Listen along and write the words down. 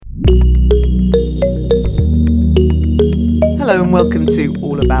Hello and welcome to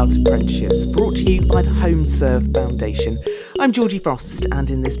All About Apprenticeships, brought to you by the HomeServe Foundation. I'm Georgie Frost, and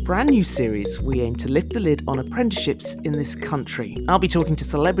in this brand new series, we aim to lift the lid on apprenticeships in this country. I'll be talking to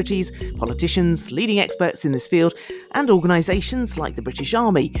celebrities, politicians, leading experts in this field, and organisations like the British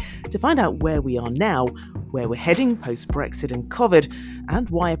Army to find out where we are now, where we're heading post-Brexit and COVID, and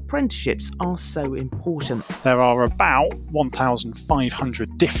why apprenticeships are so important. There are about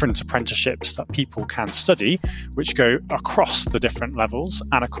 1,500 different apprenticeships that people can study, which go across the different levels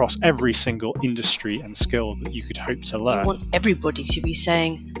and across every single industry and skill that you could hope to learn. I want everybody to be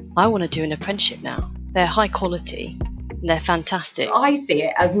saying, I want to do an apprenticeship now. They're high quality. They're fantastic. I see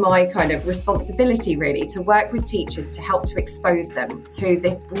it as my kind of responsibility, really, to work with teachers to help to expose them to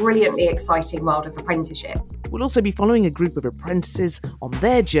this brilliantly exciting world of apprenticeships. We'll also be following a group of apprentices on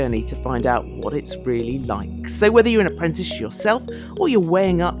their journey to find out what it's really like. So whether you're an apprentice yourself or you're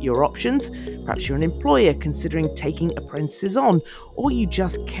weighing up your options, perhaps you're an employer considering taking apprentices on, or you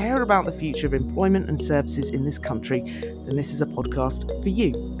just care about the future of employment and services in this country, then this is a podcast for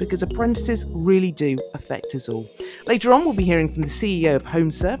you, because apprentices really do affect us all. Later on, we'll be hearing from the CEO of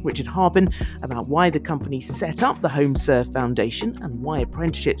HomeServe, Richard Harbin, about why the company set up the HomeServe Foundation and why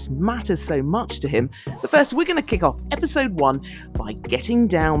apprenticeships matter so much to him. But first, we're going to kick off episode 1 by getting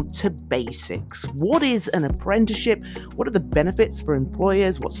down to basics. What is an apprenticeship? What are the benefits for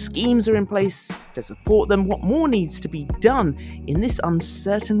employers? What schemes are in place to support them? What more needs to be done in this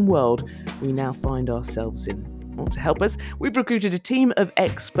uncertain world we now find ourselves in? Well, to help us, we've recruited a team of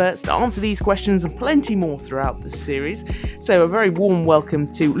experts to answer these questions and plenty more throughout the series. So a very warm welcome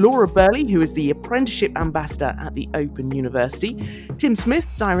to Laura Burley, who is the Apprenticeship Ambassador at the Open University, Tim Smith,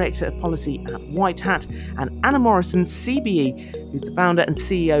 Director of Policy at White Hat, and Anna Morrison, CBE, who's the founder and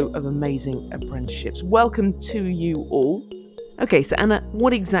CEO of Amazing Apprenticeships. Welcome to you all. Okay, so Anna,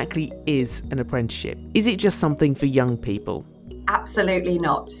 what exactly is an apprenticeship? Is it just something for young people? Absolutely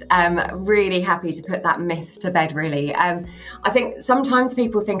not. Really happy to put that myth to bed, really. I think sometimes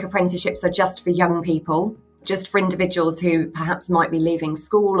people think apprenticeships are just for young people, just for individuals who perhaps might be leaving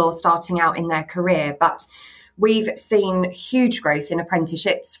school or starting out in their career. But we've seen huge growth in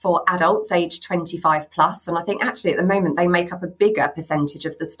apprenticeships for adults aged 25 plus. And I think actually at the moment they make up a bigger percentage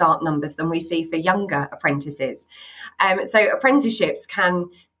of the start numbers than we see for younger apprentices. So apprenticeships can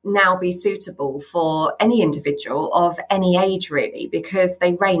now be suitable for any individual of any age, really, because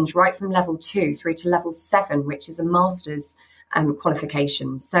they range right from level 2 through to level 7, which is a master's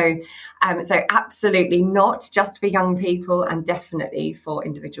qualification. So absolutely not just for young people, and definitely for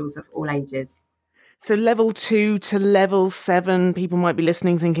individuals of all ages. So level 2 to level 7, people might be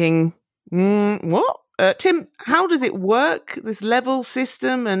listening thinking, what? Tim, how does it work, this level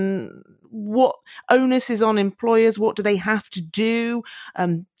system, and what onus is on employers? What do they have to do?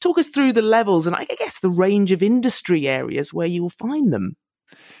 Talk us through the levels and I guess the range of industry areas where you will find them.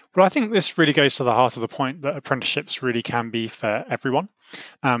 Well, I think this really goes to the heart of the point that apprenticeships really can be for everyone.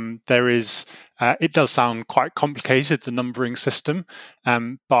 It does sound quite complicated, the numbering system,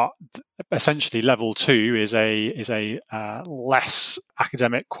 but essentially level 2 is a less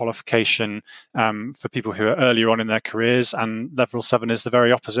academic qualification for people who are earlier on in their careers, and level 7 is the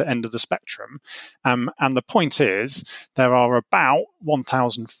very opposite end of the spectrum. And the point is there are about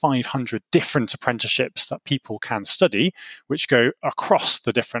 1,500 different apprenticeships that people can study, which go across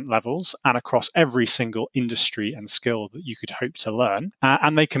the different levels and across every single industry and skill that you could hope to learn.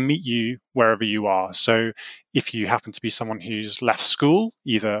 And they can meet you wherever you are. So if you happen to be someone who's left school,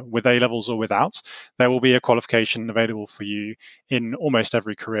 either with A-levels or without, there will be a qualification available for you in almost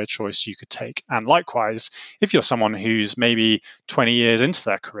every career choice you could take. And likewise, if you're someone who's maybe 20 years into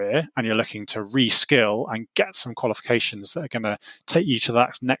their career and you're looking to reskill and get some qualifications that are going to take you to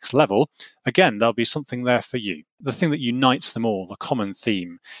that next level, again, there'll be something there for you. The thing that unites them all, the common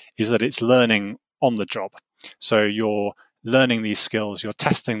theme, is that it's learning on the job. So you're learning these skills, you're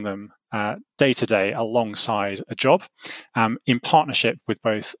testing them day to day alongside a job, in partnership with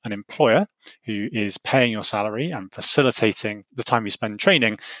both an employer who is paying your salary and facilitating the time you spend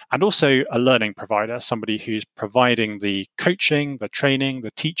training, and also a learning provider, somebody who's providing the coaching, the training,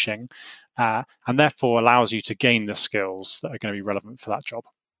 the teaching, and therefore allows you to gain the skills that are going to be relevant for that job.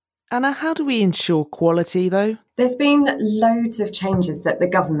 Anna, how do we ensure quality, though? There's been loads of changes that the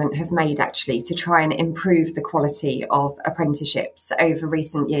government have made, actually, to try and improve the quality of apprenticeships over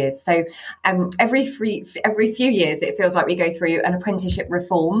recent years. So every few years, it feels like we go through an apprenticeship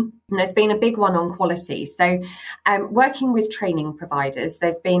reform. And there's been a big one on quality. So working with training providers,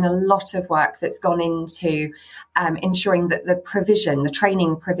 there's been a lot of work that's gone into ensuring that the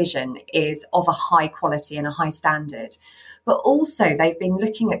training provision is of a high quality and a high standard. but also they've been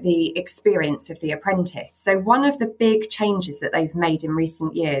looking at the experience of the apprentice. So one of the big changes that they've made in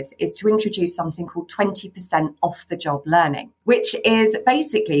recent years is to introduce something called 20% off the job learning, which is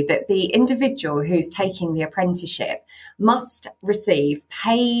basically that the individual who's taking the apprenticeship must receive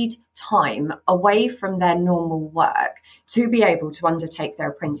paid time away from their normal work to be able to undertake their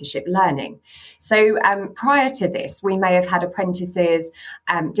apprenticeship learning. So prior to this, we may have had apprentices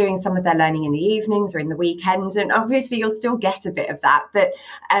doing some of their learning in the evenings or in the weekends, and obviously you'll still get a bit of that. But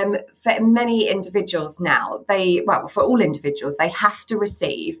for many individuals now, for all individuals, they have to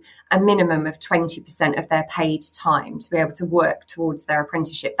receive a minimum of 20% of their paid time to be able to work towards their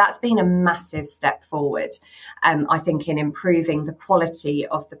apprenticeship. That's been a massive step forward, I think, in improving the quality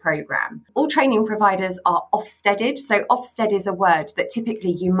of the programme. All training providers are Ofsteded. So Ofsted is a word that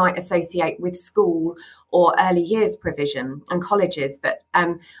typically you might associate with school or early years provision and colleges, but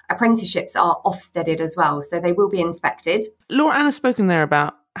apprenticeships are Ofsteded as well. So they will be inspected. Laura, Anna's spoken there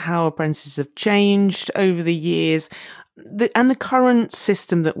about how apprentices have changed over the years and the current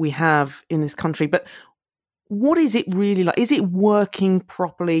system that we have in this country. But what is it really like? Is it working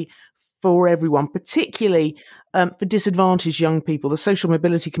properly for everyone, particularly for disadvantaged young people? The Social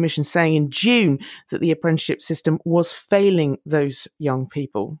Mobility Commission saying in June that the apprenticeship system was failing those young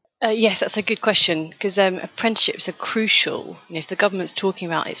people. Yes, that's a good question, because apprenticeships are crucial. If the government's talking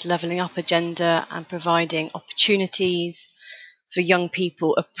about its levelling up agenda and providing opportunities for young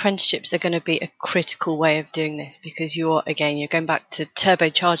people, apprenticeships are going to be a critical way of doing this, because you're going back to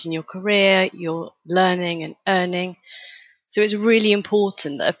turbocharging your career, you're learning and earning. So it's really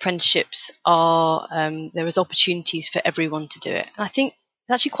important that apprenticeships are, there is opportunities for everyone to do it. And I think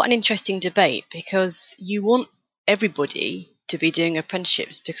it's actually quite an interesting debate, because you want everybody to be doing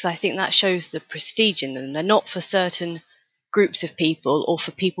apprenticeships, because I think that shows the prestige in them. They're not for certain groups of people or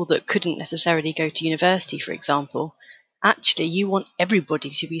for people that couldn't necessarily go to university, for example. Actually, you want everybody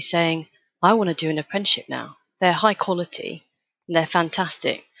to be saying, I want to do an apprenticeship now. They're high quality and they're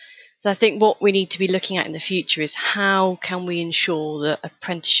fantastic. So I think what we need to be looking at in the future is how can we ensure that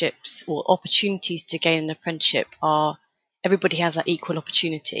apprenticeships or opportunities to gain an apprenticeship everybody has that equal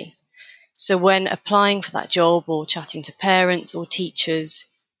opportunity. So when applying for that job or chatting to parents or teachers,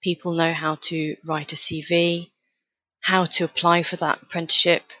 people know how to write a CV, how to apply for that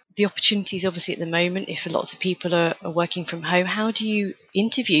apprenticeship. The opportunities obviously at the moment, if lots of people are working from home, how do you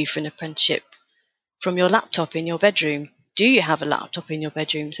interview for an apprenticeship from your laptop in your bedroom? Do you have a laptop in your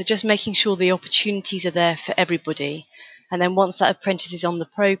bedroom? So just making sure the opportunities are there for everybody. And then once that apprentice is on the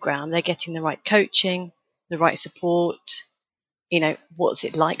programme, they're getting the right coaching, the right support. What's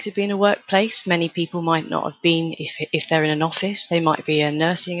it like to be in a workplace? Many people might not have been if they're in an office. They might be a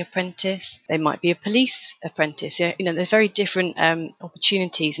nursing apprentice. They might be a police apprentice. They're very different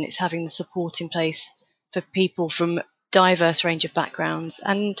opportunities, and it's having the support in place for people from diverse range of backgrounds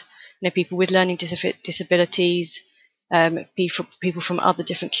and people with learning disabilities, people from other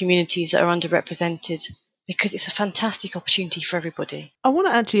different communities that are underrepresented, because it's a fantastic opportunity for everybody. I want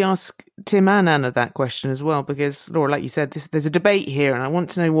to actually ask Tim and Anna that question as well, because, Laura, like you said, there's a debate here, and I want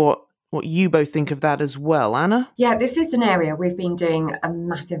to know what you both think of that as well. Anna? Yeah, this is an area we've been doing a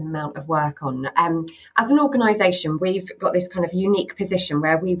massive amount of work on. As an organisation, we've got this kind of unique position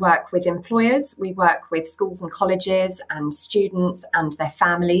where we work with employers, we work with schools and colleges and students and their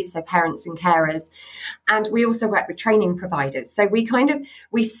families, so parents and carers, and we also work with training providers. So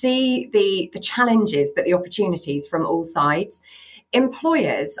we see the challenges but the opportunities from all sides.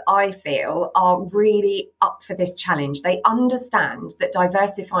 Employers, I feel, are really up for this challenge. They understand that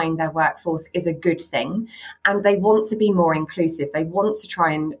diversifying their workforce is a good thing, and they want to be more inclusive. They want to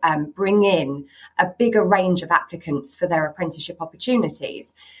try and bring in a bigger range of applicants for their apprenticeship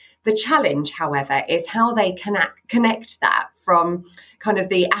opportunities. The challenge, however, is how they connect that from kind of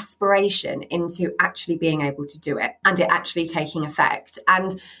the aspiration into actually being able to do it and it actually taking effect,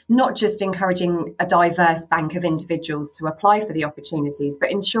 and not just encouraging a diverse bank of individuals to apply for the opportunities, but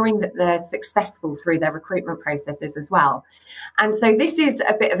ensuring that they're successful through their recruitment processes as well. And so this is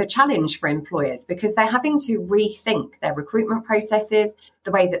a bit of a challenge for employers, because they're having to rethink their recruitment processes,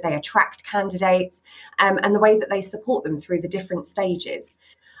 the way that they attract candidates, and the way that they support them through the different stages.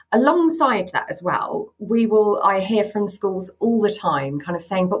 Alongside that as well, I hear from schools all the time kind of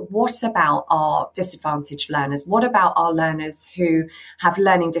saying, but what about our disadvantaged learners? What about our learners who have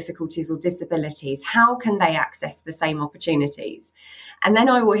learning difficulties or disabilities? How can they access the same opportunities? And then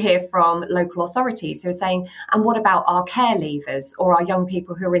I will hear from local authorities who are saying, and what about our care leavers or our young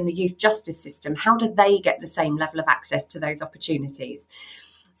people who are in the youth justice system? How do they get the same level of access to those opportunities?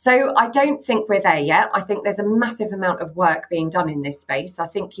 So I don't think we're there yet. I think there's a massive amount of work being done in this space. I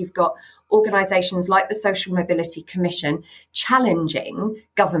think you've got organisations like the Social Mobility Commission challenging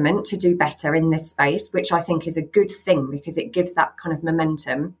government to do better in this space, which I think is a good thing because it gives that kind of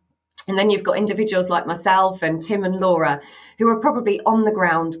momentum. And then you've got individuals like myself and Tim and Laura, who are probably on the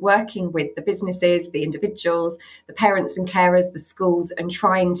ground working with the businesses, the individuals, the parents and carers, the schools, and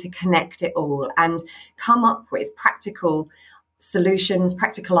trying to connect it all and come up with practical solutions,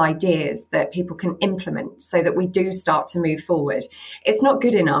 practical ideas that people can implement so that we do start to move forward. It's not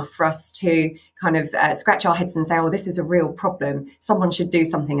good enough for us to kind of scratch our heads and say, oh, this is a real problem. Someone should do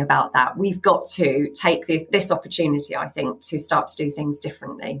something about that. We've got to take this opportunity, I think, to start to do things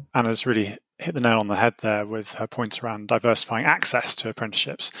differently. Anna's really hit the nail on the head there with her points around diversifying access to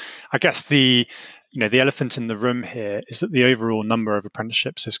apprenticeships. I guess the elephant in the room here is that the overall number of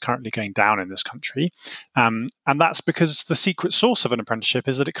apprenticeships is currently going down in this country. And that's because the secret sauce of an apprenticeship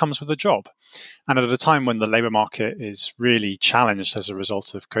is that it comes with a job. And at a time when the labour market is really challenged as a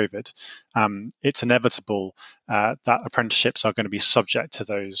result of COVID, it's inevitable that apprenticeships are going to be subject to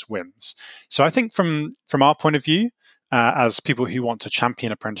those whims. So I think from our point of view, as people who want to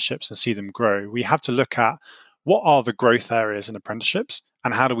champion apprenticeships and see them grow, we have to look at what are the growth areas in apprenticeships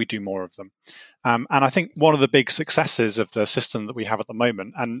and how do we do more of them. And I think one of the big successes of the system that we have at the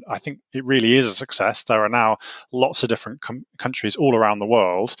moment, and I think it really is a success, there are now lots of different countries all around the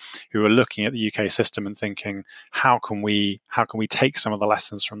world who are looking at the UK system and thinking, how can we take some of the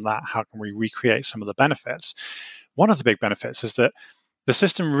lessons from that? How can we recreate some of the benefits? One of the big benefits is that the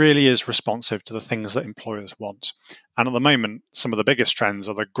system really is responsive to the things that employers want. And at the moment, some of the biggest trends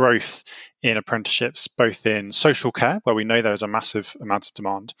are the growth in apprenticeships, both in social care, where we know there is a massive amount of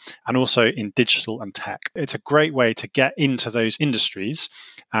demand, and also in digital and tech. It's a great way to get into those industries,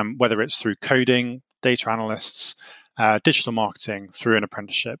 whether it's through coding, data analysts, digital marketing, through an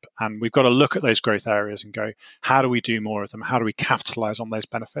apprenticeship. And we've got to look at those growth areas and go, how do we do more of them? How do we capitalize on those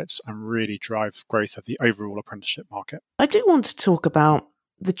benefits and really drive growth of the overall apprenticeship market? I do want to talk about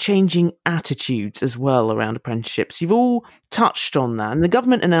the changing attitudes as well around apprenticeships. You've all touched on that. And the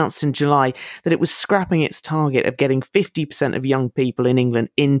government announced in July that it was scrapping its target of getting 50% of young people in England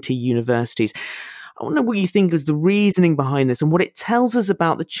into universities. I wonder what you think was the reasoning behind this and what it tells us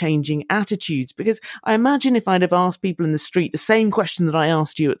about the changing attitudes. Because I imagine if I'd have asked people in the street the same question that I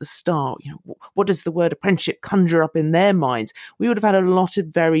asked you at the start, what does the word apprenticeship conjure up in their minds? We would have had a lot of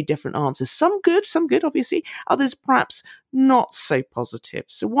very different answers. Some good, obviously. Others perhaps not so positive.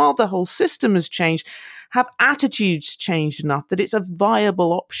 So while the whole system has changed, have attitudes changed enough that it's a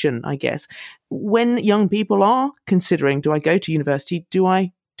viable option, I guess, when young people are considering, do I go to university? Do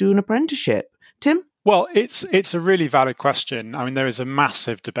I do an apprenticeship? Tim? Well, it's a really valid question. I mean, there is a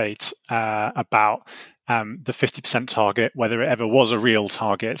massive debate about the 50% target, whether it ever was a real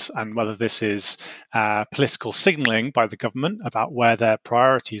target, and whether this is political signalling by the government about where their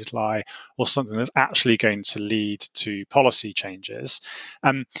priorities lie, or something that's actually going to lead to policy changes.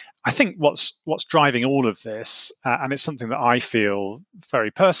 I think what's driving all of this, and it's something that I feel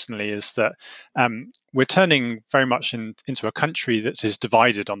very personally, is that we're turning very much into a country that is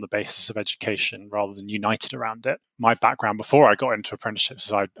divided on the basis of education rather than united around it. My background before I got into apprenticeships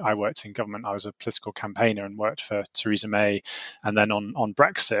is I worked in government. I was a political campaigner and worked for Theresa May and then on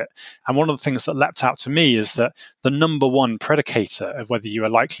Brexit. And one of the things that leapt out to me is that the number one predicator of whether you are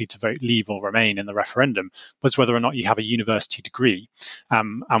likely to vote Leave or Remain in the referendum was whether or not you have a university degree.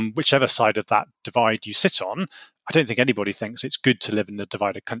 And whichever side of that divide you sit on, I don't think anybody thinks it's good to live in a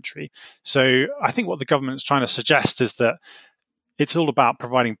divided country. So I think what the government's trying to suggest is that it's all about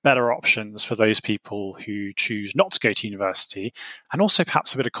providing better options for those people who choose not to go to university, and also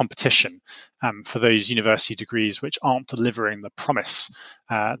perhaps a bit of competition for those university degrees which aren't delivering the promise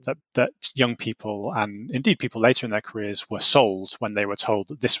that young people, and indeed people later in their careers, were sold when they were told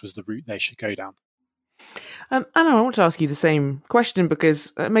that this was the route they should go down. Anna, I want to ask you the same question,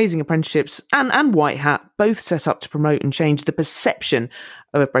 because Amazing Apprenticeships and White Hat both set up to promote and change the perception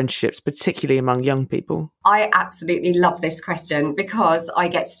of apprenticeships, particularly among young people. I absolutely love this question because I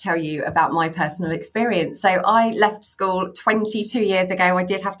get to tell you about my personal experience. So I left school 22 years ago. I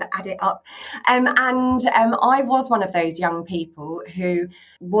did have to add it up. And I was one of those young people who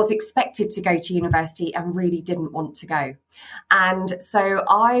was expected to go to university and really didn't want to go. And so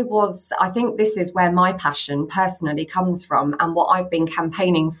I think this is where my passion personally comes from and what I've been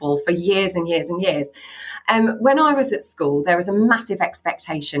campaigning for years and years and years. When I was at school, there was a massive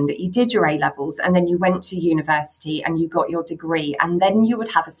expectation that you did your A-levels and then you went to university and you got your degree and then you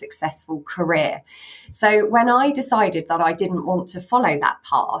would have a successful career. So when I decided that I didn't want to follow that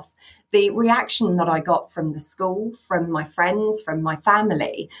path, the reaction that I got from the school, from my friends, from my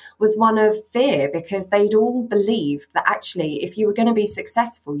family was one of fear, because they'd all believed that actually if you were going to be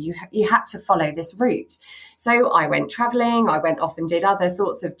successful, you had to follow this route. So I went travelling, I went off and did other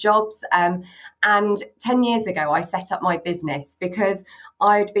sorts of jobs. And 10 years ago, I set up my business because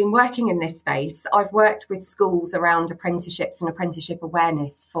I'd been working in this space. I've worked with schools around apprenticeships and apprenticeship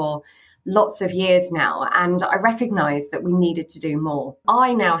awareness for lots of years now, and I recognised that we needed to do more.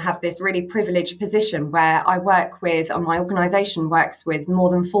 I now have this really privileged position where I work with, or my organisation works with,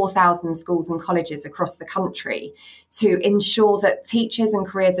 more than 4,000 schools and colleges across the country to ensure that teachers and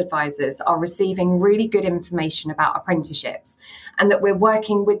careers advisors are receiving really good information about apprenticeships, and that we're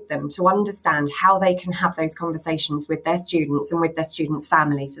working with them to understand how they can have those conversations with their students and with their students'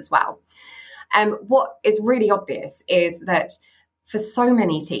 families as well. What is really obvious is that for so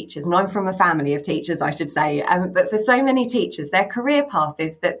many teachers, and I'm from a family of teachers, I should say, but for so many teachers, their career path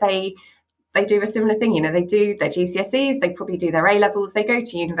is that they do a similar thing. You know, they do their GCSEs, they probably do their A-levels, they go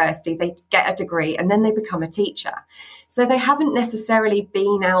to university, they get a degree, and then they become a teacher. So they haven't necessarily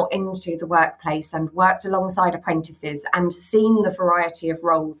been out into the workplace and worked alongside apprentices and seen the variety of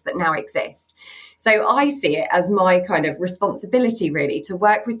roles that now exist. So I see it as my kind of responsibility, really, to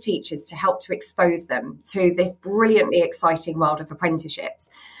work with teachers to help to expose them to this brilliantly exciting world of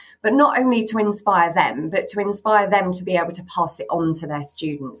apprenticeships. But not only to inspire them, but to inspire them to be able to pass it on to their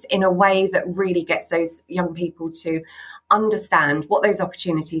students in a way that really gets those young people to understand what those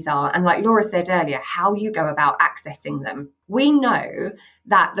opportunities are. And like Laura said earlier, how you go about accessing them. We know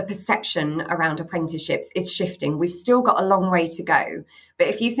that the perception around apprenticeships is shifting. We've still got a long way to go. But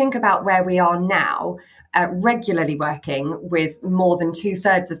if you think about where we are now, regularly working with more than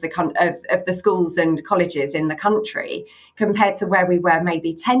 2/3 of the schools and colleges in the country, compared to where we were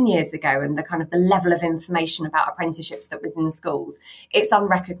maybe 10 years ago, and the kind of the level of information about apprenticeships that was in schools, it's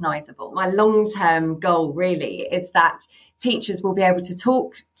unrecognisable. My long-term goal really is that teachers will be able to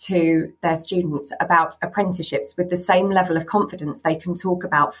talk to their students about apprenticeships with the same level of confidence they can talk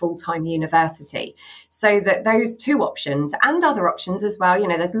about full-time university, so that those two options and other options as well, you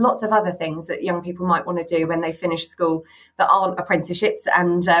know, there's lots of other things that young people might want to do when they finish school that aren't apprenticeships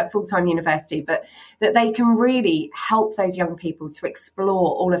and full-time university, but that they can really help those young people to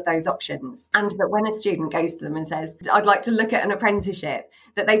explore all of those options. And that when a student goes to them and says, I'd like to look at an apprenticeship,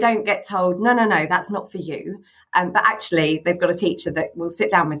 that they don't get told, no, that's not for you. But actually, they've got a teacher that will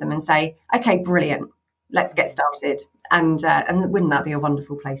sit down with them and say, okay, brilliant, let's get started. And wouldn't that be a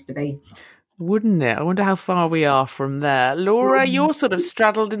wonderful place to be? Wouldn't it? I wonder how far we are from there. Laura, you're sort of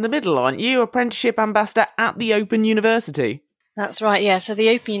straddled in the middle, aren't you? Apprenticeship ambassador at the Open University. That's right, yeah. So the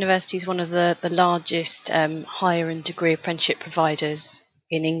Open University is one of the largest higher and degree apprenticeship providers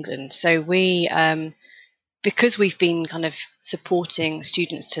in England. So we, because we've been kind of supporting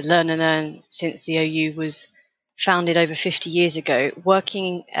students to learn and earn since the OU was founded over 50 years ago,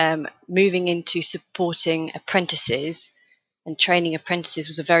 moving into supporting apprentices and training apprentices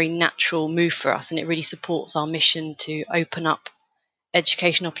was a very natural move for us, and it really supports our mission to open up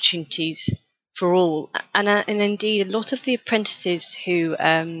education opportunities for all. And indeed, a lot of the apprentices who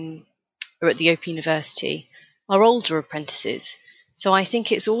are at the Open University are older apprentices. So I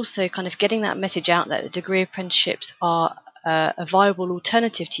think it's also kind of getting that message out there that degree apprenticeships are a viable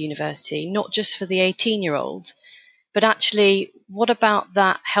alternative to university, not just for the 18-year-old, but actually, what about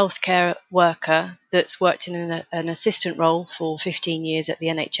that healthcare worker that's worked in an assistant role for 15 years at the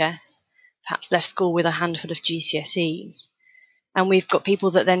NHS, perhaps left school with a handful of GCSEs? And we've got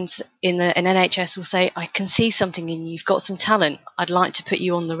people that then in NHS will say, I can see something in you, you've got some talent, I'd like to put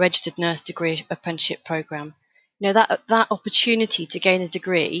you on the registered nurse degree apprenticeship programme. You know, that opportunity to gain a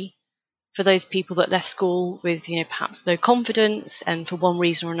degree for those people that left school with, you know, perhaps no confidence and for one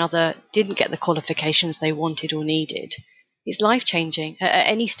reason or another didn't get the qualifications they wanted or needed, is life-changing at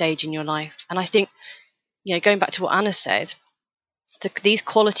any stage in your life. And I think, you know, going back to what Anna said, these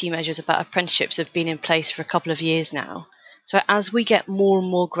quality measures about apprenticeships have been in place for a couple of years now. So as we get more and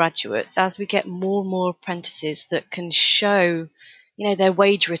more graduates, as we get more and more apprentices that can show, you know, their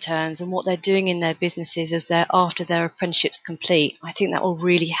wage returns and what they're doing in their businesses as after their apprenticeships complete, I think that will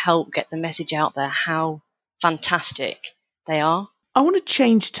really help get the message out there how fantastic they are. I want to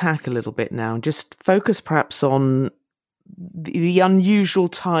change tack a little bit now and just focus perhaps on the unusual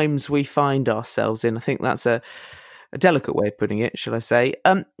times we find ourselves in. I think that's a a delicate way of putting it, shall I say.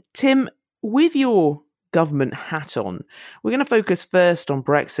 Tim, with your government hat on, we're going to focus first on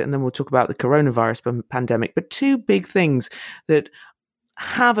Brexit and then we'll talk about the coronavirus pandemic, but two big things that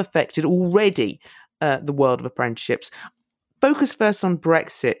have affected already the world of apprenticeships. Focus first on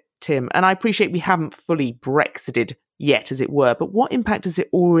Brexit, Tim, and I appreciate we haven't fully Brexited yet, as it were, but what impact has it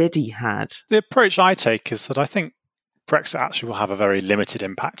already had? The approach I take is that I think Brexit actually will have a very limited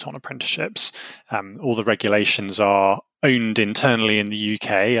impact on apprenticeships. All the regulations are owned internally in the UK,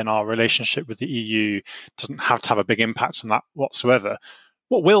 and our relationship with the EU doesn't have to have a big impact on that whatsoever.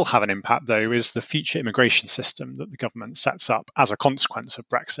 What will have an impact, though, is the future immigration system that the government sets up as a consequence of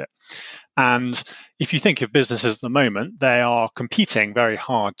Brexit. And if you think of businesses at the moment, they are competing very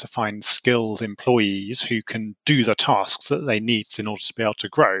hard to find skilled employees who can do the tasks that they need in order to be able to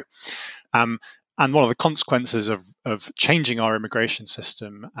grow. And one of the consequences of changing our immigration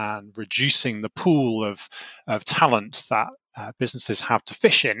system and reducing the pool of talent that businesses have to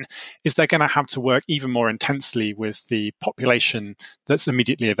fish in is they're going to have to work even more intensely with the population that's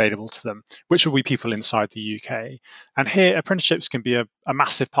immediately available to them, which will be people inside the UK. And here, apprenticeships can be a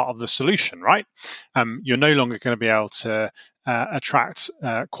massive part of the solution, right? You're no longer going to be able to attract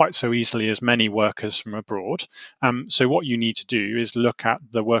quite so easily as many workers from abroad. So what you need to do is look at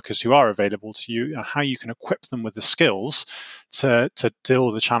the workers who are available to you and how you can equip them with the skills to deal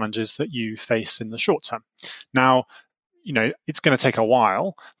with the challenges that you face in the short term. Now, it's going to take a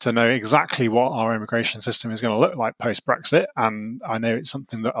while to know exactly what our immigration system is going to look like post-Brexit. And I know it's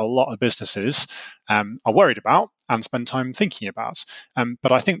something that a lot of businesses are worried about and spend time thinking about.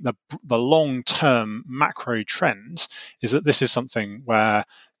 But I think the long-term macro trend is that this is something where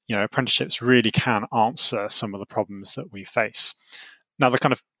apprenticeships really can answer some of the problems that we face. Now,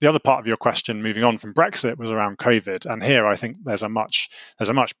 the other part of your question, moving on from Brexit, was around COVID, and here I think there's a much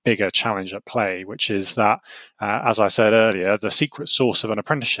bigger challenge at play, which is that, as I said earlier, the secret sauce of an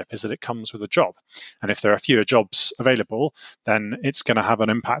apprenticeship is that it comes with a job, and if there are fewer jobs available, then it's going to have an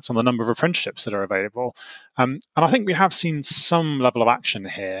impact on the number of apprenticeships that are available. And I think we have seen some level of action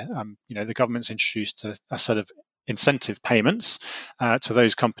here. The government's introduced a set of incentive payments to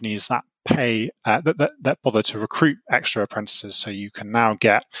those companies that pay that bother to recruit extra apprentices. So you can now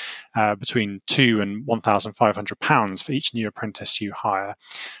get between £2,000 and £1,500 for each new apprentice you hire.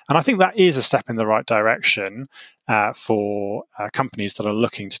 And I think that is a step in the right direction for companies that are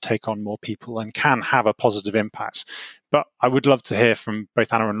looking to take on more people and can have a positive impact. But I would love to hear from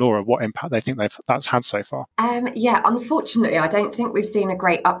both Anna and Laura what impact they think that's had so far. Unfortunately, I don't think we've seen a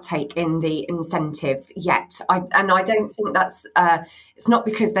great uptake in the incentives yet. I don't think that's it's not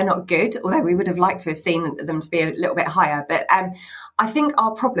because they're not good, although we would have liked to have seen them to be a little bit higher. But I think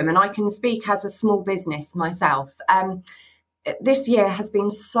our problem, and I can speak as a small business myself, this year has been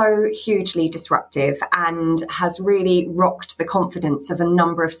so hugely disruptive and has really rocked the confidence of a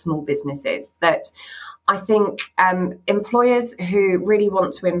number of small businesses that I think employers who really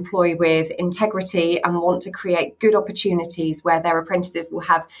want to employ with integrity and want to create good opportunities where their apprentices will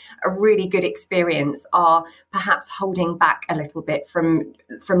have a really good experience are perhaps holding back a little bit from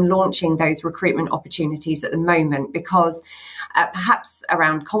launching those recruitment opportunities at the moment because perhaps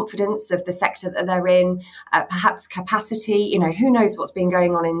around confidence of the sector that they're in, perhaps capacity, who knows what's been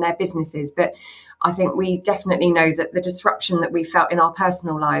going on in their businesses. But I think we definitely know that the disruption that we felt in our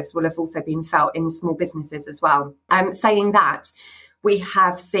personal lives will have also been felt in small businesses as well. Saying that, we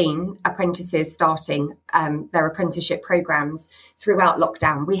have seen apprentices starting their apprenticeship programs throughout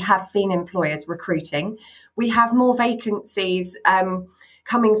lockdown. We have seen employers recruiting. We have more vacancies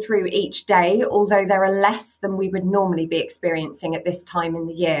coming through each day, although there are less than we would normally be experiencing at this time in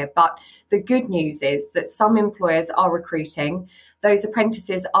the year. But the good news is that some employers are recruiting. Those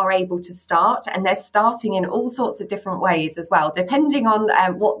apprentices are able to start, and they're starting in all sorts of different ways as well, depending on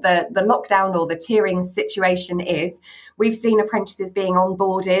what the lockdown or the tiering situation is. We've seen apprentices being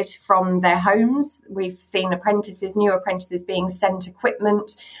onboarded from their homes. We've seen new apprentices being sent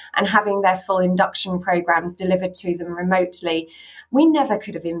equipment and having their full induction programs delivered to them remotely. We never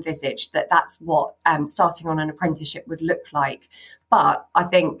could have envisaged that that's what starting on an apprenticeship would look like. But I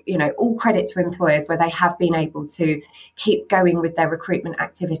think, all credit to employers where they have been able to keep going with their recruitment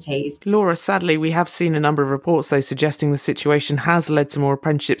activities. Laura, sadly, we have seen a number of reports, though, suggesting the situation has led to more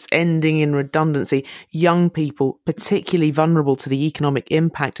apprenticeships ending in redundancy. Young people, particularly vulnerable to the economic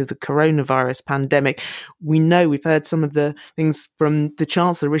impact of the coronavirus pandemic. We've heard some of the things from the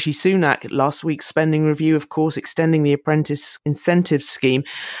Chancellor, Rishi Sunak, last week's spending review, of course, extending the apprentice incentive scheme.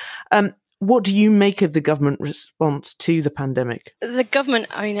 What do you make of the government response to the pandemic? The government,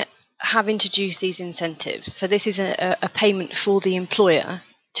 have introduced these incentives. So this is a payment for the employer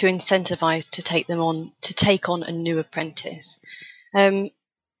to incentivise to take on a new apprentice.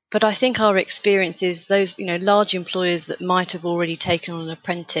 But I think our experience is those, large employers that might have already taken on an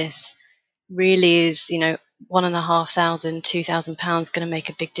apprentice really is, £1,500, £2,000 going to make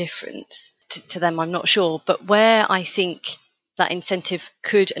a big difference to them. I'm not sure. But where I think that incentive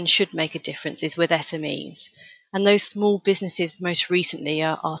could and should make a difference is with SMEs. And those small businesses most recently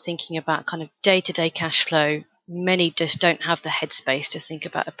are thinking about kind of day-to-day cash flow. Many just don't have the headspace to think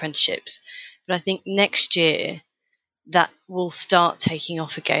about apprenticeships. But I think next year that will start taking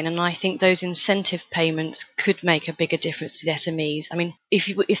off again. And I think those incentive payments could make a bigger difference to the SMEs. I mean,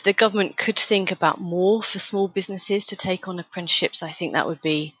 if the government could think about more for small businesses to take on apprenticeships, I think that would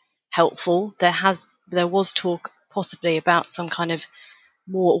be helpful. There was talk possibly about some kind of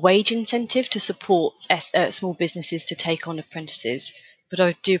more wage incentive to support small businesses to take on apprentices. But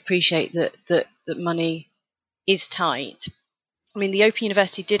I do appreciate that money is tight. I mean, the Open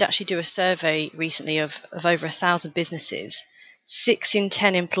University did actually do a survey recently of over 1,000 businesses. 6 in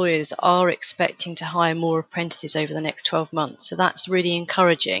 10 employers are expecting to hire more apprentices over the next 12 months. So that's really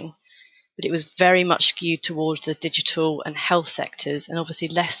encouraging. But it was very much skewed towards the digital and health sectors, and obviously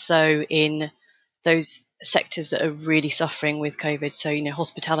less so in those sectors that are really suffering with COVID. So,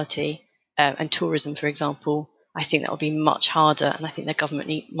 hospitality and tourism, for example, I think that will be much harder. And I think the government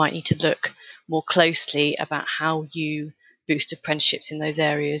might need to look more closely about how you boost apprenticeships in those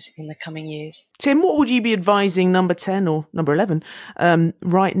areas in the coming years. Tim, what would you be advising number 10 or number 11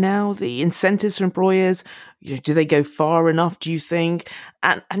 right now? The incentives for employers, do they go far enough, do you think?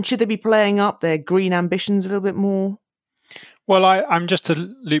 And should they be playing up their green ambitions a little bit more? Well, I'm just to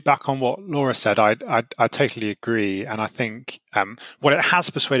loop back on what Laura said. I totally agree. And I think what it has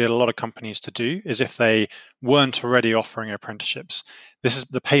persuaded a lot of companies to do is if they weren't already offering apprenticeships,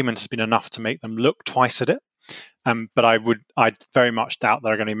 the payment has been enough to make them look twice at it. But I very much doubt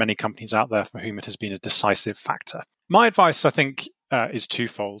there are going to be many companies out there for whom it has been a decisive factor. My advice, I think, is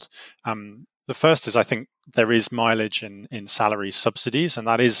twofold. The first is I think there is mileage in salary subsidies, and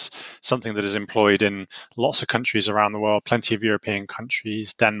that is something that is employed in lots of countries around the world, plenty of European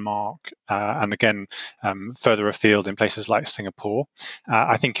countries, Denmark, and again, further afield in places like Singapore.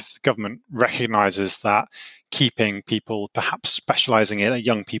 I think if the government recognises that keeping people, perhaps specialising in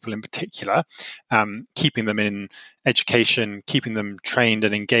young people in particular, keeping them in education, keeping them trained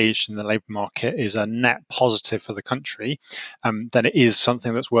and engaged in the labour market is a net positive for the country, then it is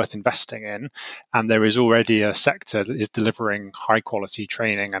something that's worth investing in. And there is already a sector that is delivering high quality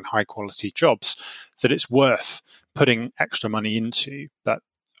training and high quality jobs that it's worth putting extra money into. But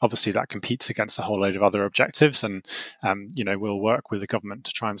obviously that competes against a whole load of other objectives, and we'll work with the government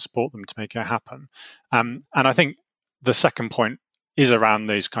to try and support them to make it happen. And I think the second point is around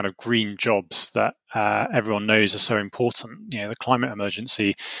those kind of green jobs that everyone knows are so important. The climate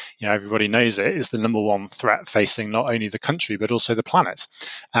emergency, everybody knows it is the number one threat facing not only the country but also the planet.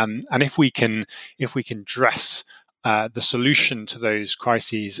 And if we can dress the solution to those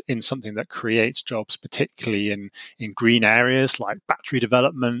crises in something that creates jobs, particularly in green areas like battery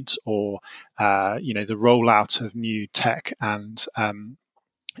development or the rollout of new tech and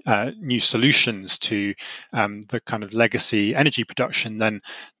new solutions to the kind of legacy energy production, then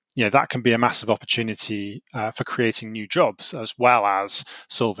that can be a massive opportunity for creating new jobs as well as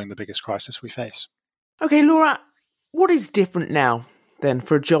solving the biggest crisis we face. Okay, Laura, what is different now then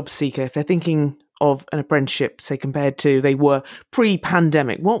for a job seeker if they're thinking of an apprenticeship, say, compared to they were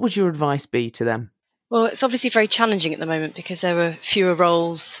pre-pandemic? What would your advice be to them? Well, it's obviously very challenging at the moment because there are fewer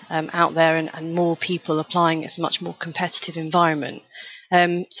roles out there and more people applying. It's a much more competitive environment.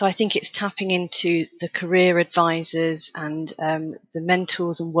 So I think it's tapping into the career advisors and the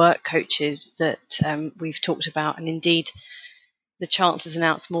mentors and work coaches that we've talked about. And indeed, the Chancellor's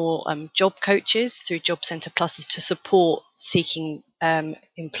announced more job coaches through Job Centre Pluses to support seeking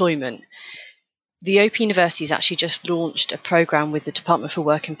employment. The Open University has actually just launched a programme with the Department for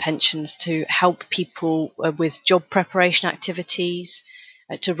Work and Pensions to help people with job preparation activities,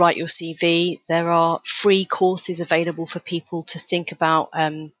 to write your CV. There are free courses available for people to think about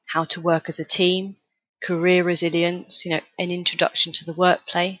how to work as a team, career resilience, an introduction to the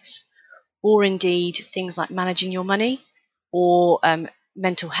workplace, or indeed things like managing your money or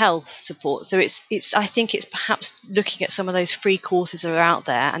mental health support. So I think it's perhaps looking at some of those free courses that are out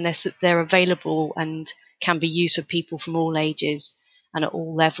there, and they're available and can be used for people from all ages and at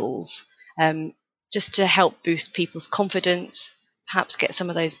all levels, just to help boost people's confidence, perhaps get some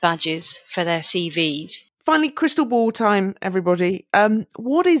of those badges for their CVs. Finally, crystal ball time, everybody.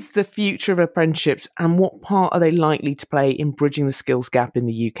 What is the future of apprenticeships and what part are they likely to play in bridging the skills gap in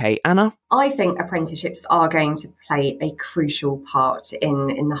the UK? Anna? I think apprenticeships are going to play a crucial part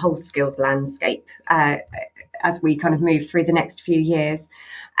in the whole skills landscape as we kind of move through the next few years.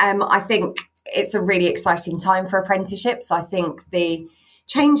 I think it's a really exciting time for apprenticeships. I think the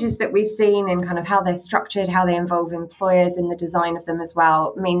changes that we've seen in kind of how they're structured, how they involve employers in the design of them as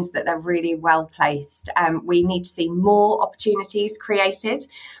well, means that they're really well placed. We need to see more opportunities created,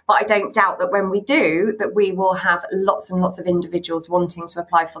 but I don't doubt that when we do, that we will have lots and lots of individuals wanting to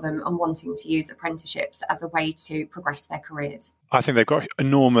apply for them and wanting to use apprenticeships as a way to progress their careers. I think they've got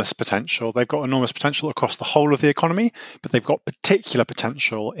enormous potential. They've got enormous potential across the whole of the economy, but they've got particular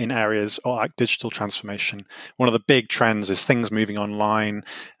potential in areas like digital transformation. One of the big trends is things moving online.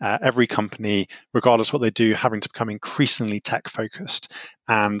 Every company, regardless of what they do, having to become increasingly tech focused.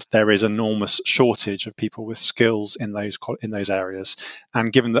 And there is enormous shortage of people with skills in those areas.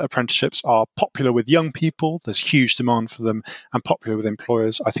 And given that apprenticeships are popular with young people, there's huge demand for them, and popular with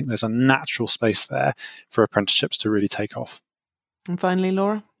employers, I think there's a natural space there for apprenticeships to really take off. And finally,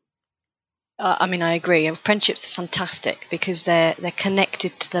 Laura? I agree. Apprenticeships are fantastic because they're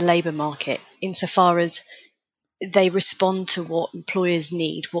connected to the labour market insofar as they respond to what employers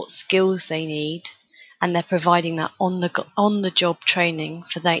need, what skills they need, and they're providing that on the job training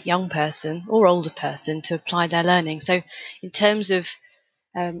for that young person or older person to apply their learning. So in terms of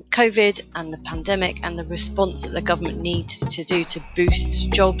COVID and the pandemic and the response that the government needs to do to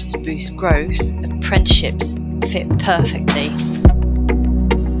boost jobs, boost growth, apprenticeships fit perfectly.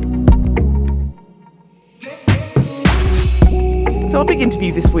 So our big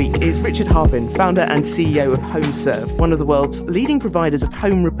interview this week is Richard Harpin, founder and CEO of HomeServe, one of the world's leading providers of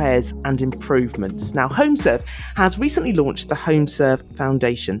home repairs and improvements. Now, HomeServe has recently launched the HomeServe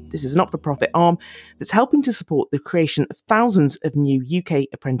Foundation. This is a not-for-profit arm that's helping to support the creation of thousands of new UK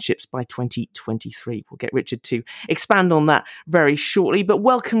apprenticeships by 2023. We'll get Richard to expand on that very shortly. But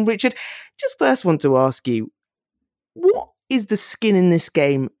welcome, Richard. Just first want to ask you, what is the skin in this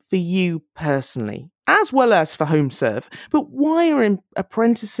game for you personally, as well as for HomeServe? But why are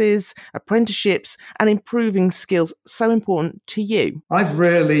apprenticeships and improving skills so important to you? I've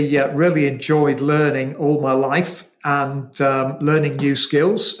really enjoyed learning all my life and learning new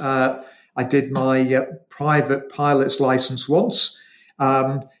skills. I did my private pilot's license once.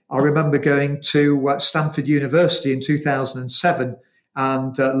 I remember going to Stanford University in 2007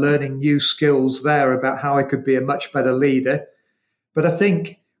 and learning new skills there about how I could be a much better leader. But I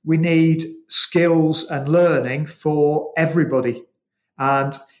think we need skills and learning for everybody.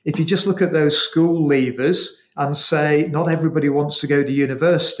 And if you just look at those school leavers and say, not everybody wants to go to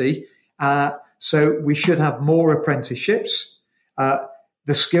university, so we should have more apprenticeships.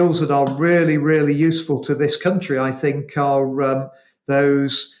 The skills that are really, really useful to this country, I think, are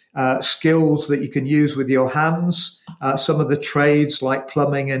those skills that you can use with your hands, some of the trades like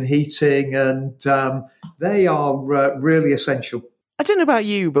plumbing and heating, and they are really essential. I don't know about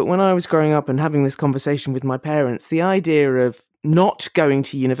you, but when I was growing up and having this conversation with my parents, the idea of not going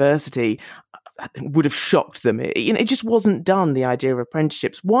to university would have shocked them. It just wasn't done, the idea of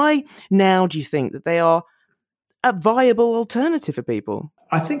apprenticeships. Why now do you think that they are a viable alternative for people?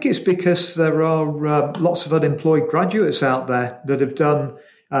 I think it's because there are lots of unemployed graduates out there that have done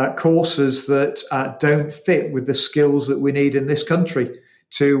courses that don't fit with the skills that we need in this country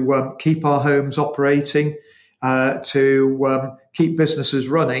to keep our homes operating, to keep businesses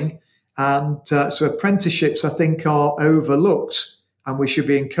running. And so apprenticeships, I think, are overlooked, and we should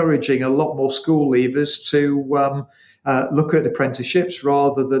be encouraging a lot more school leavers to look at apprenticeships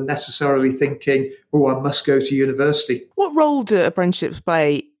rather than necessarily thinking, oh, I must go to university. What role do apprenticeships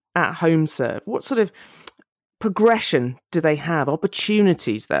play at HomeServe? What sort of progression do they have,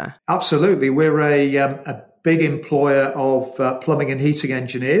 opportunities there? Absolutely. We're a big employer of plumbing and heating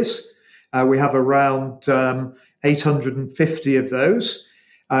engineers. We have around 850 of those.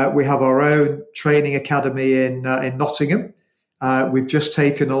 We have our own training academy in Nottingham. We've just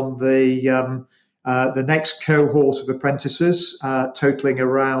taken on the next cohort of apprentices, totaling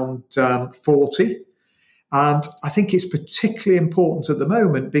around 40. And I think it's particularly important at the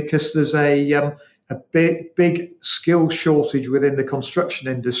moment because there's a big skill shortage within the construction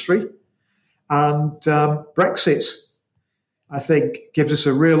industry. And Brexit, I think, gives us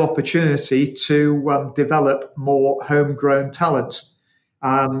a real opportunity to develop more homegrown talent.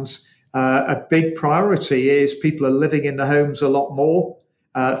 And a big priority is people are living in the homes a lot more.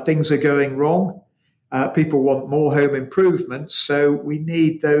 Things are going wrong. People want more home improvements. So we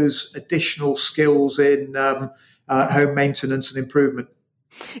need those additional skills in home maintenance and improvement.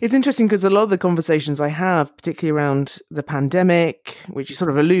 It's interesting because a lot of the conversations I have, particularly around the pandemic, which you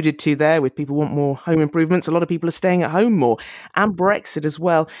sort of alluded to there, with people want more home improvements, a lot of people are staying at home more, and Brexit as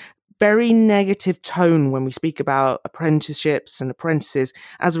well. Very negative tone when we speak about apprenticeships and apprentices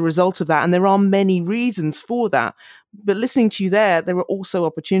as a result of that. And there are many reasons for that. But listening to you there are also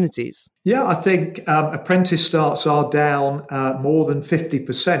opportunities. Yeah, I think apprentice starts are down more than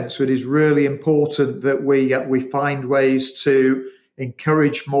 50%. So it is really important that we find ways to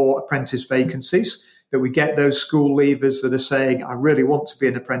encourage more apprentice vacancies, that we get those school leavers that are saying, I really want to be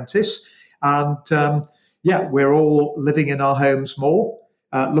an apprentice. And we're all living in our homes more.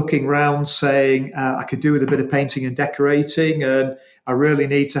 Looking round saying, I could do with a bit of painting and decorating, and I really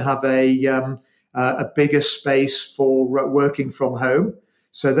need to have a bigger space for working from home.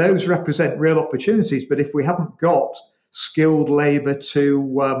 So those represent real opportunities. But if we haven't got skilled labour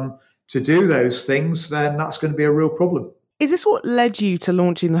to do those things, then that's going to be a real problem. Is this what led you to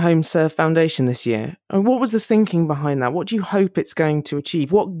launching the HomeServe Foundation this year? And what was the thinking behind that? What do you hope it's going to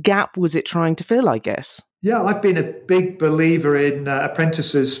achieve? What gap was it trying to fill, I guess? Yeah, I've been a big believer in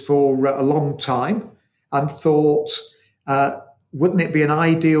apprentices for a long time, and thought, wouldn't it be an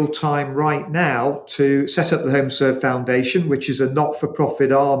ideal time right now to set up the HomeServe Foundation, which is a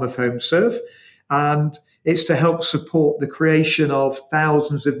not-for-profit arm of HomeServe, and it's to help support the creation of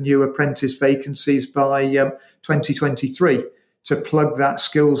thousands of new apprentice vacancies by 2023 to plug that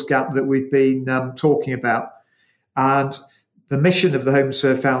skills gap that we've been talking about. And the mission of the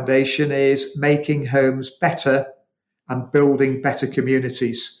HomeServe Foundation is making homes better and building better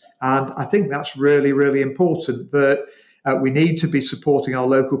communities. And I think that's really, really important, that we need to be supporting our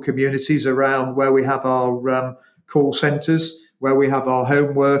local communities around where we have our call centres, where we have our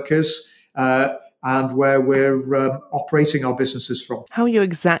home workers, and where we're operating our businesses from. How are you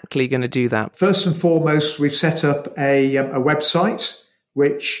exactly going to do that? First and foremost, we've set up a website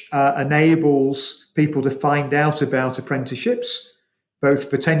which enables people to find out about apprenticeships, both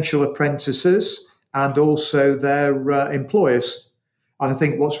potential apprentices and also their employers. And I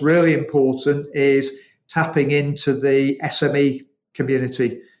think what's really important is tapping into the SME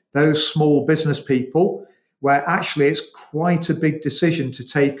community, those small business people, where actually it's quite a big decision to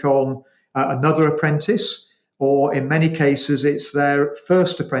take on another apprentice, or in many cases, it's their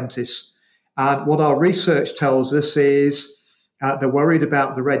first apprentice. And what our research tells us is they're worried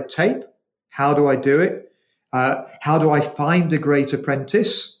about the red tape. How do I do it? How do I find a great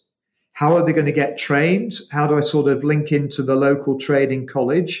apprentice? How are they going to get trained? How do I sort of link into the local training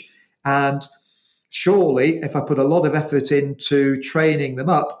college? And surely, if I put a lot of effort into training them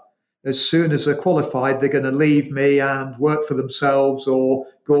up, as soon as they're qualified, they're going to leave me and work for themselves or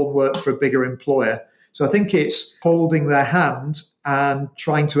go and work for a bigger employer. So I think it's holding their hand and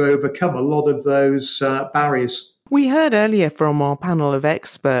trying to overcome a lot of those barriers. We heard earlier from our panel of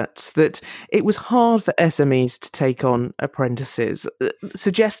experts that it was hard for SMEs to take on apprentices,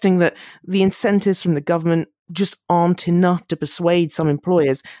 suggesting that the incentives from the government just aren't enough to persuade some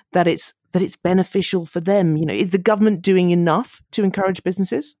employers that it's beneficial for them. You know, is the government doing enough to encourage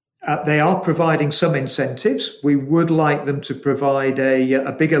businesses? They are providing some incentives. We would like them to provide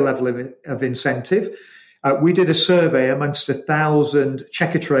a bigger level of incentive. We did a survey amongst 1,000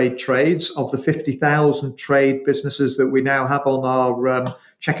 Checkatrade trades of the 50,000 trade businesses that we now have on our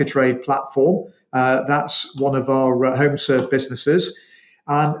Checkatrade platform. That's one of our HomeServe businesses.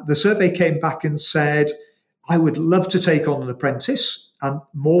 And the survey came back and said, I would love to take on an apprentice. And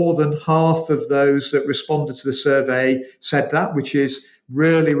more than half of those that responded to the survey said that, which is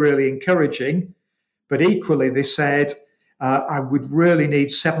really, really encouraging. But equally, they said, I would really need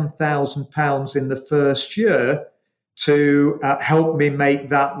 £7,000 in the first year to help me make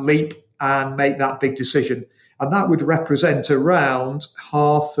that leap and make that big decision. And that would represent around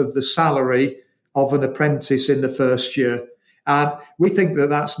half of the salary of an apprentice in the first year. And we think that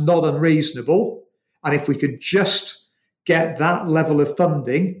that's not unreasonable. And if we could just get that level of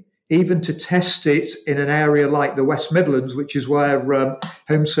funding, even to test it in an area like the West Midlands, which is where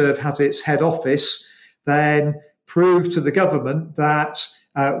HomeServe has its head office, then prove to the government that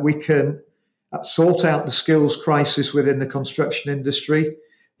we can sort out the skills crisis within the construction industry,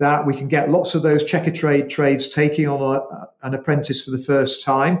 that we can get lots of those Checkatrade trades taking on an apprentice for the first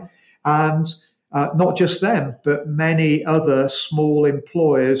time, and not just them, but many other small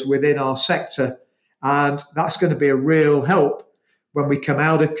employers within our sector. And that's going to be a real help when we come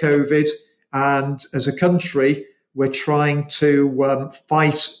out of COVID, and as a country, we're trying to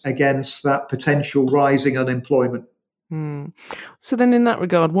fight against that potential rising unemployment. So then in that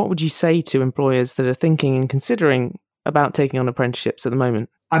regard, what would you say to employers that are thinking and considering about taking on apprenticeships at the moment?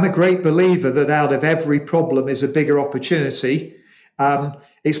 I'm a great believer that out of every problem is a bigger opportunity.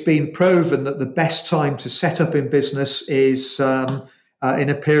 It's been proven that the best time to set up in business is in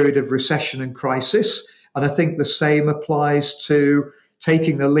a period of recession and crisis. And I think the same applies to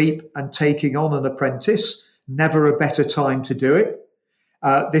taking the leap and taking on an apprentice. Never a better time to do it.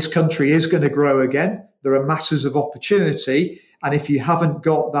 This country is going to grow again. There are masses of opportunity. And if you haven't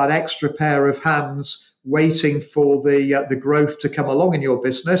got that extra pair of hands waiting for the growth to come along in your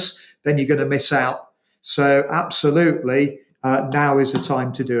business, then you're going to miss out. So absolutely, now is the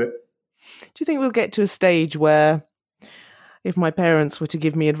time to do it. Do you think we'll get to a stage where, if my parents were to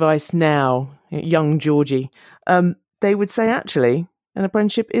give me advice now, young Georgie, they would say, actually, an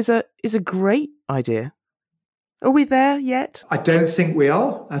apprenticeship is a great idea? Are we there yet? I don't think we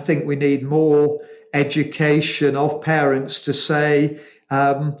are. I think we need more education of parents to say,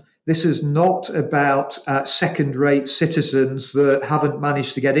 this is not about second-rate citizens that haven't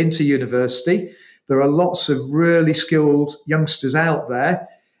managed to get into university. There are lots of really skilled youngsters out there,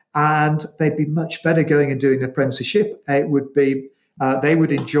 and they'd be much better going and doing an apprenticeship. It would be they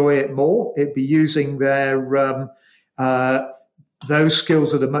would enjoy it more. It'd be using their those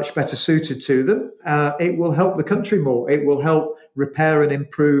skills that are much better suited to them. It will help the country more. It will help repair and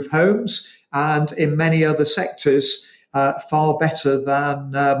improve homes, and in many other sectors, far better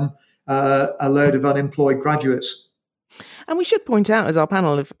than a load of unemployed graduates. And we should point out, as our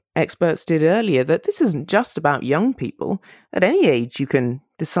panel of experts did earlier, that this isn't just about young people. At any age, you can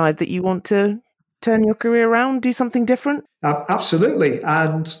decide that you want to turn your career around, do something different. Absolutely.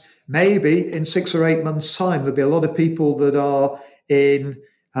 And maybe in 6 or 8 months' time, there'll be a lot of people that are in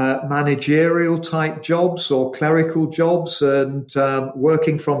managerial type jobs or clerical jobs and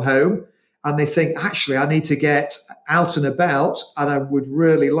working from home. And they think, actually, I need to get out and about, and I would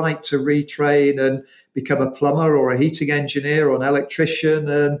really like to retrain and become a plumber or a heating engineer or an electrician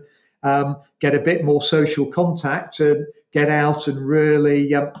and get a bit more social contact and get out and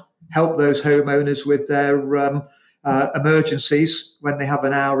really help those homeowners with their emergencies when they have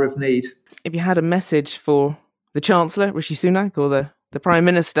an hour of need. If you had a message for the Chancellor, Rishi Sunak, or the Prime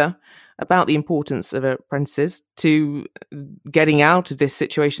Minister about the importance of apprentices to getting out of this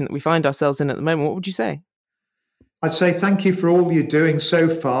situation that we find ourselves in at the moment, what would you say? I'd say thank you for all you're doing so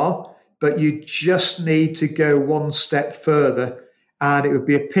far, but you just need to go one step further. And it would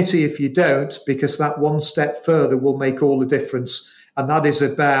be a pity if you don't, because that one step further will make all the difference. And that is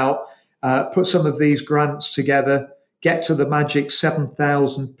about put some of these grants together, get to the magic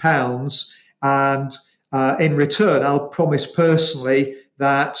 £7,000, and in return, I'll promise personally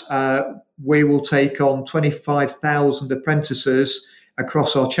that we will take on 25,000 apprentices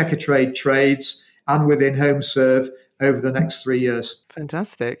across our Checkatrade trades and within HomeServe over the next 3 years.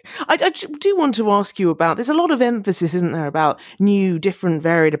 Fantastic. I do want to ask you about, there's a lot of emphasis, isn't there, about new, different,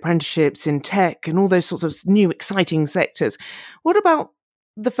 varied apprenticeships in tech and all those sorts of new, exciting sectors. What about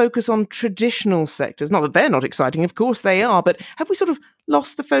the focus on traditional sectors? Not that they're not exciting, of course they are, but have we sort of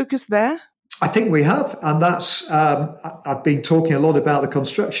lost the focus there? I think we have, and that's, I've been talking a lot about the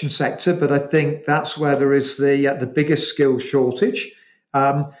construction sector, but I think that's where there is the biggest skill shortage.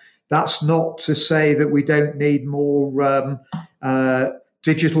 That's not to say that we don't need more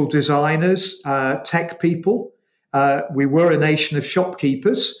digital designers, tech people. We were a nation of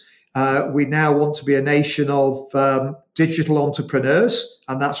shopkeepers. We now want to be a nation of digital entrepreneurs,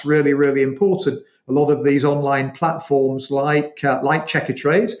 and that's really, really important. A lot of these online platforms like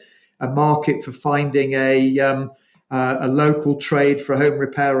Checkatrade, a market for finding a local trade for home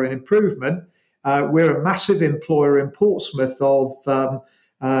repair and improvement. We're a massive employer in Portsmouth of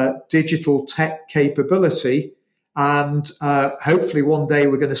digital tech capability, and hopefully one day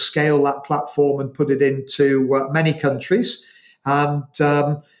we're going to scale that platform and put it into many countries. And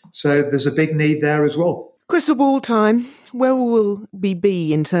so there's a big need there as well. Crystal ball time. Where will we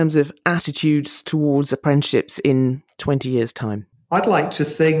be in terms of attitudes towards apprenticeships in 20 years' time? I'd like to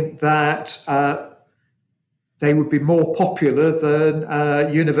think that they would be more popular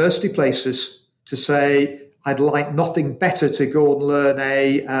than university places. To say, I'd like nothing better to go and learn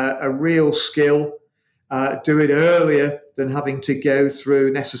a real skill, do it earlier than having to go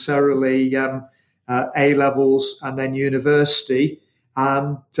through necessarily A-levels and then university.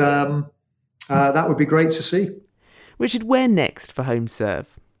 And that would be great to see. Richard, where next for HomeServe?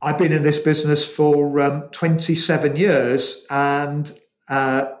 I've been in this business for 27 years, and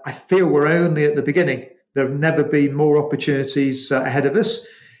I feel we're only at the beginning. There have never been more opportunities ahead of us.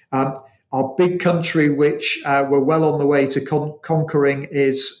 Our big country, which we're well on the way to conquering,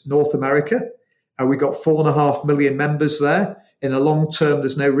 is North America. We've got 4.5 million members there. In the long term,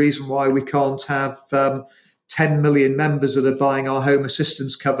 there's no reason why we can't have 10 million members that are buying our home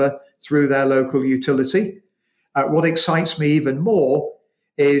assistance cover through their local utility. What excites me even more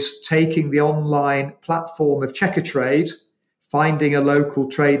is taking the online platform of Checkatrade, finding a local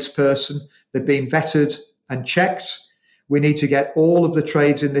tradesperson. They've been vetted and checked. We need to get all of the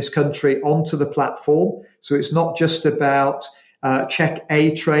trades in this country onto the platform. So it's not just about check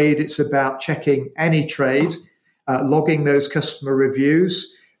a trade, it's about checking any trade, logging those customer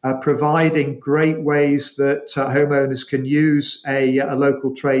reviews, providing great ways that homeowners can use a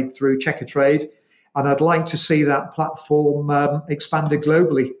local trade through Checkatrade. And I'd like to see that platform expanded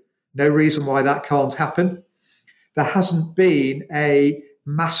globally. No reason why that can't happen. There hasn't been a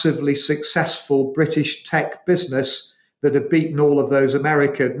massively successful British tech business that have beaten all of those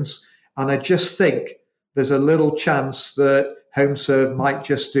Americans. And I just think there's a little chance that HomeServe might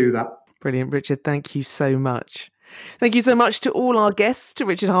just do that. Brilliant, Richard. Thank you so much. Thank you so much to all our guests, to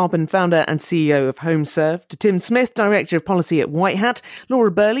Richard Harpen, founder and CEO of HomeServe, to Tim Smith, Director of Policy at White Hat, Laura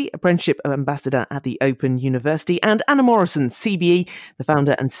Burley, Apprenticeship Ambassador at the Open University, and Anna Morrison, CBE, the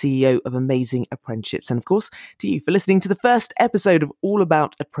founder and CEO of Amazing Apprenticeships. And of course, to you for listening to the first episode of All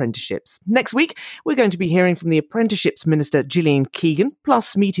About Apprenticeships. Next week, we're going to be hearing from the Apprenticeships Minister, Gillian Keegan,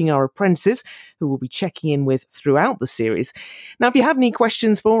 plus meeting our apprentices, who we'll be checking in with throughout the series. Now, if you have any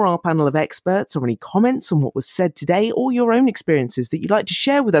questions for our panel of experts or any comments on what was said today or your own experiences that you'd like to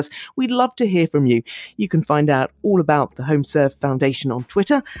share with us, we'd love to hear from you. You can find out all about the HomeServe Foundation on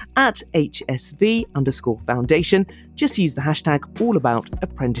Twitter at HSV_foundation. Just use the hashtag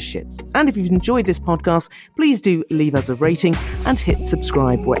AllAboutApprenticeships. And if you've enjoyed this podcast, please do leave us a rating and hit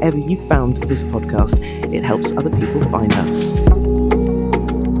subscribe wherever you found this podcast. It helps other people find us.